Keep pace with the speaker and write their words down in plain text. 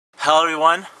Hello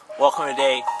everyone, welcome to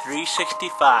day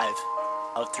 365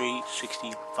 of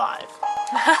 365.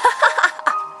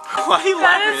 Why are you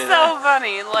laughing That is so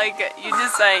funny, like, you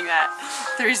just saying that.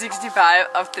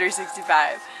 365 of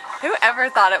 365.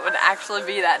 Whoever thought it would actually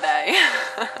be that day?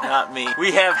 Not me.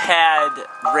 We have had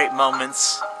great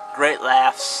moments, great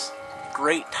laughs,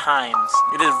 great times.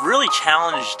 It has really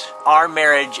challenged our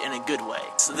marriage in a good way.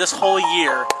 So this whole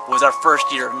year was our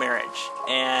first year of marriage,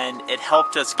 and it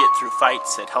helped us get through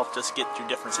fights, it helped us get through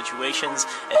different situations,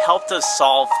 it helped us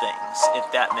solve things,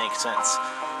 if that makes sense.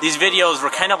 These videos were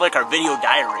kind of like our video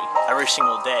diary every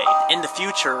single day. In the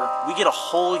future, we get a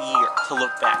whole year to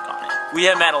look back on it. We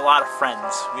have met a lot of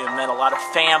friends, we have met a lot of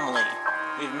family,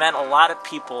 we've met a lot of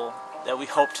people that we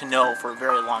hope to know for a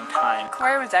very long time.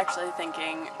 Corey was actually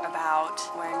thinking about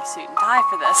wearing a suit and tie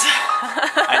for this.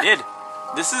 I did.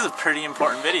 This is a pretty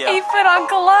important video. He put on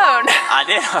cologne. I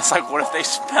did. I was like, what if they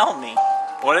smell me?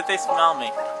 What if they smell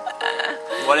me?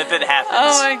 What if it happens?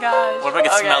 Oh my gosh. What if I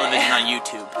get smell-o-vision on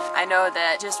YouTube? I know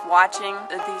that just watching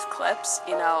these clips,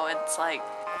 you know, it's like,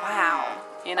 wow,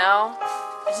 you know?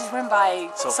 It just went by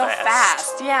so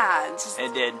fast. Yeah, it's just,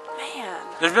 it did. Man.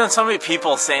 There's been so many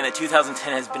people saying that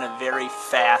 2010 has been a very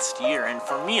fast year, and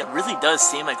for me it really does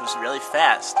seem like it was really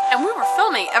fast. And we were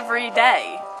filming every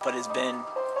day. But it's been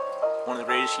one of the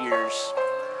greatest years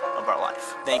of our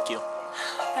life. Thank you.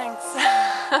 Thanks.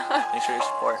 Thanks for your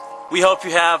support. We hope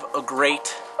you have a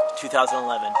great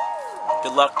 2011.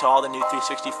 Good luck to all the new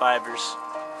 365ers.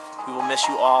 We will miss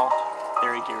you all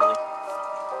very dearly.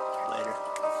 Later.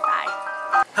 Bye.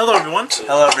 Hello everyone.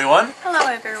 Hello everyone. Hello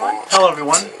everyone. Hello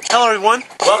everyone. Hello everyone.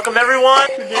 Welcome everyone.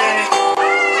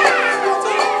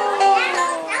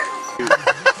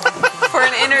 For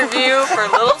an interview for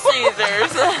Little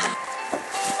Caesars.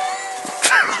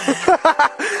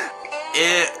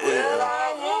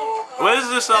 What is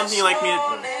this something you like me to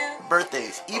do?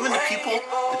 Birthdays. Even to people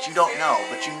that you don't know,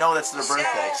 but you know that's their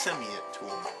birthday. Send me it to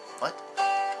them. What?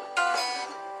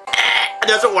 It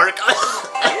doesn't work.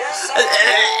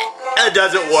 It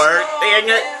doesn't work. Dang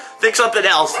it. Think something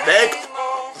else.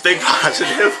 Think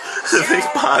positive. Think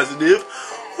positive.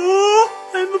 Oh,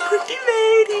 I'm a pretty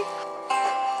lady.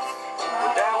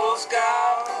 That was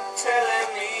God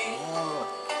telling me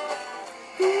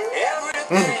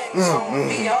everything's gonna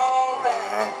be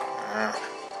alright.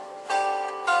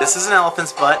 This is an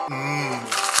elephant's butt. Well,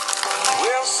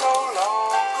 so long,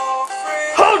 good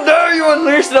friend. How dare you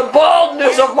unleash the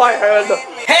baldness of my head?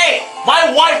 Hey,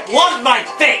 my wife loves my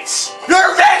face.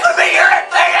 You're making me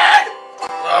irritated.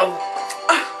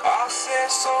 I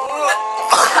said so long,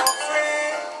 good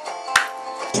friend.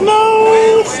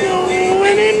 Snow, snow,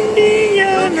 and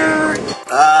Indiana.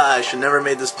 Ah, I should never have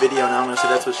made this video. Now I'm gonna say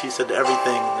that's what she said to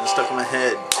everything. And it's stuck in my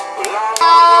head.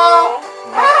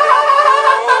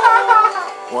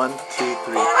 1, 2,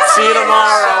 3. See you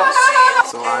tomorrow.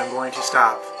 So I'm going to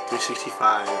stop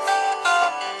 365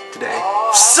 today.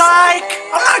 Psych!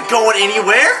 I'm not going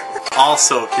anywhere.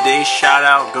 Also, today's shout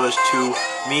out goes to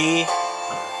me.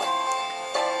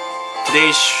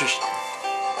 Today's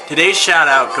shout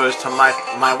out goes to my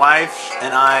wife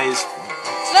and I's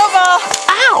Snowball!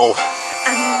 Ow!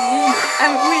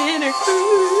 I'm a winner.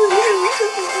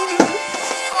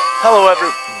 Hello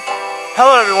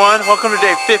everyone. Welcome to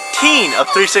day 15 of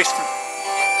 365.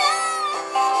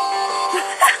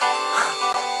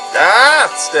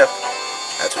 Ah, stiff.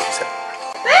 That's what she said.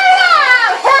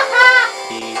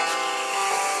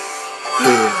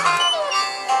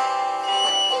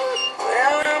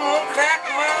 Well, I'm gonna crack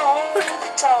my own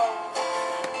guitar.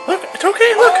 Look, it's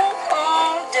okay, look.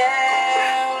 On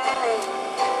down the road.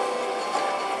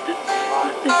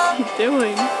 What is he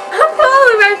doing? I'm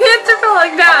falling, my pants are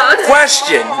falling down.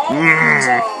 Question.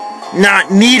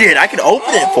 Not needed. I can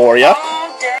open it for you. On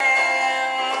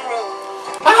down the road.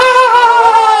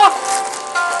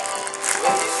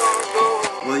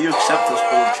 Will you accept this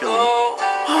bowl of chili?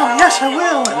 Oh, yes, I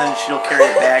will. And then she'll carry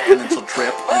it back, and then she'll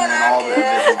trip, and then all of it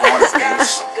will go on her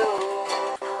face.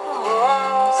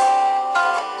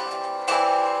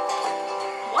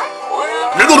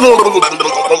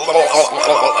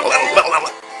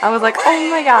 I was like, oh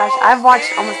my gosh, I've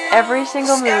watched almost every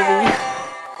single movie.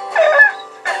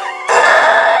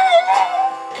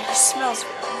 It smells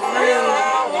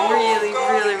really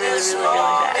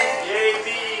bad.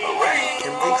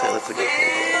 Kim thinks I look like a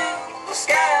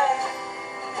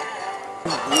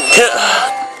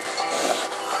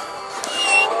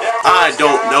I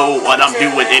don't know what I'm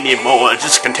doing anymore.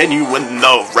 Just continue with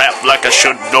the rap like I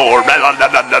should know.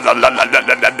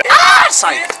 Ah,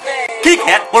 psych! Kit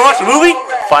Kat, wanna watch the movie?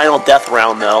 Final death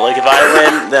round though. Like if I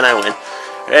win, then I win.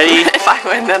 Ready? If I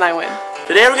win, then I win.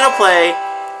 Today we're gonna play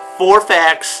 4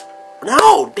 facts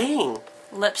No, dang.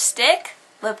 Lipstick,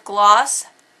 lip gloss,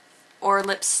 or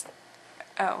lips...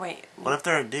 Oh, wait. What if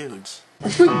they're dudes?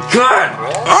 God!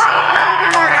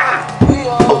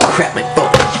 Oh crap, my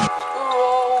phone.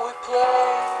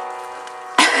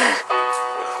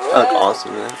 That look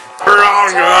awesome, man.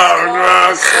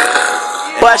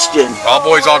 Question. All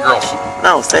boys, all girls.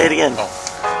 No, say it again. Oh.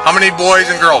 How many boys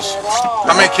and girls?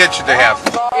 How many kids should they have?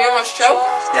 You want to show?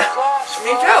 Yeah.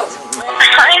 Me too.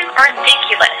 I'm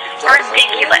ridiculous.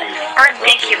 Ridiculous.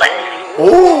 Ridiculous.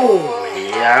 Oh,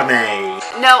 yummy.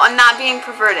 No, I'm not being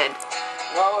perverted.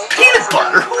 Peanut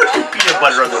butter? Who would put peanut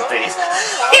butter on their face?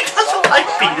 He doesn't like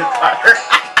peanut butter.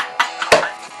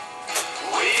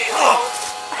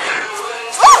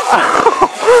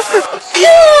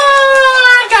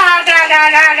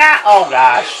 Oh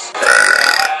gosh.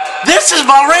 This is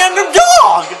my random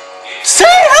dog! Say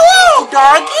hello,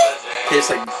 doggy! Tastes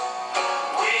like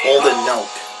golden milk.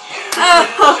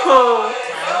 Oh.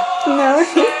 No,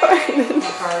 he farted.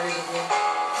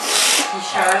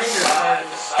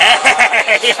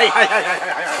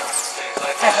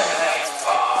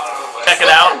 Check it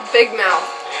out. Big mouth.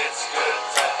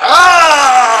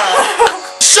 Ah!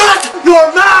 Shut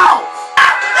your mouth!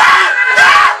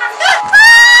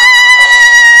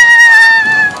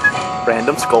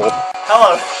 Random skull.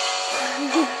 Hello.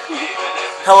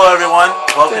 Hello, everyone.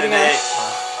 Welcome today.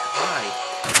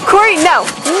 Corey, no,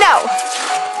 no.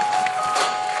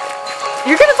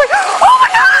 You're gonna play. Oh my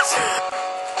gosh!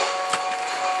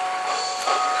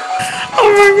 Oh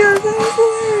my god, that was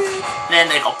hilarious. Then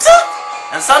they go, "Psst!"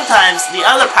 And sometimes the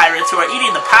other pirates who are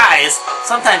eating the pies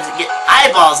sometimes get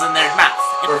eyeballs in their mouth.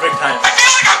 Perfect time. I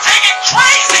feel like I'm taking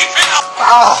crazy pills.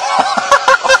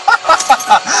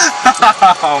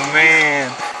 Oh man.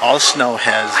 All snow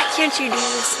has. Why can't you do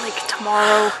this like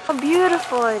tomorrow? How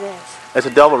beautiful it is. It's a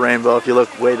double rainbow if you look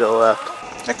way to the left.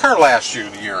 That car lasts you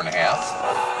a year and a half.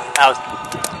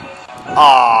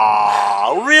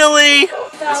 Aww, really?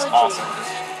 That's awesome.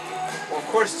 Well, of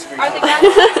course it's green. Are the guys?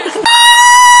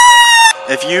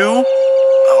 If you...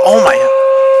 Oh my...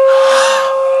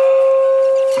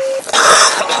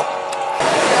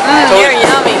 You're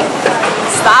yummy.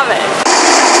 Stop it.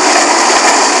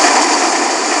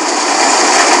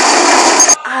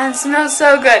 It smells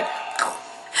so good.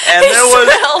 And there was...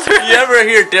 You ever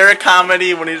hear Derek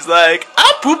comedy when he's like,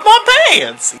 I pooped my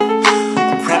pants?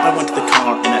 Crap, I went to the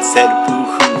car and I said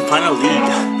boo-hoo. Finally,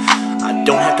 I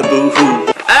don't have to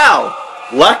boo-hoo. Ow!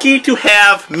 Lucky to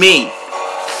have me.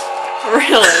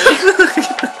 Really?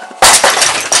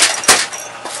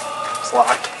 It's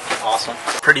locked. Awesome.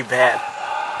 Pretty bad.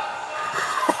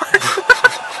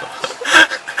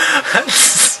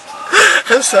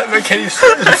 Does that make any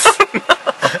sense?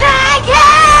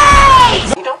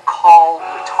 You don't call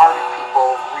retarded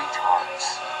people retards.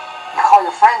 You call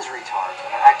your friends retards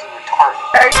when they're acting retarded.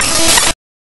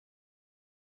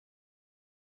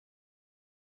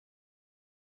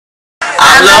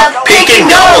 I love pink and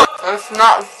gold! It's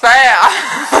not fair.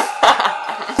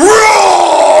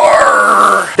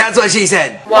 Roar! That's what she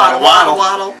said. Waddle, waddle,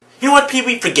 waddle. You know what,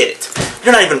 Pee-wee? Forget it.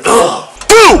 You're not even... Ugh.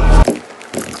 Boo!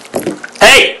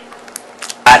 Hey!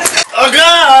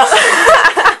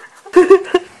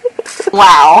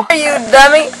 Wow. Are you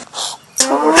dummy?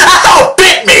 Ow!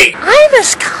 Bit me! I'm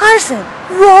his cousin,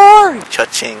 Rory.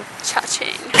 Cha-ching.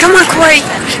 Cha-ching. Come on, Corey.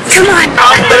 Come on.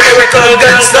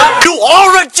 You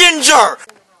are a ginger!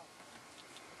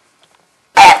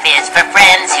 F is for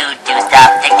friends who do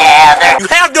stuff together. You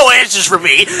have no answers for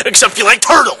me, except you like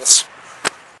turtles.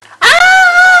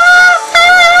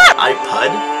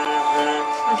 iPod?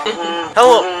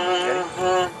 Hello.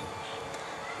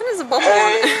 What is a bubble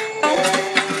on it?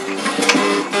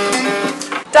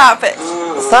 Stop it.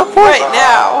 Stop Right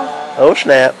now. Oh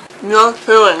snap. No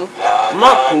pooing. I'm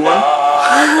not pooing.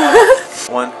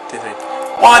 1, 2, 3.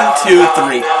 1, 2,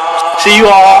 3. See you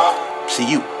all. See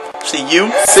you. See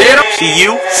you. See you. See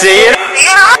you. See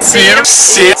you.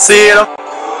 See you. See you.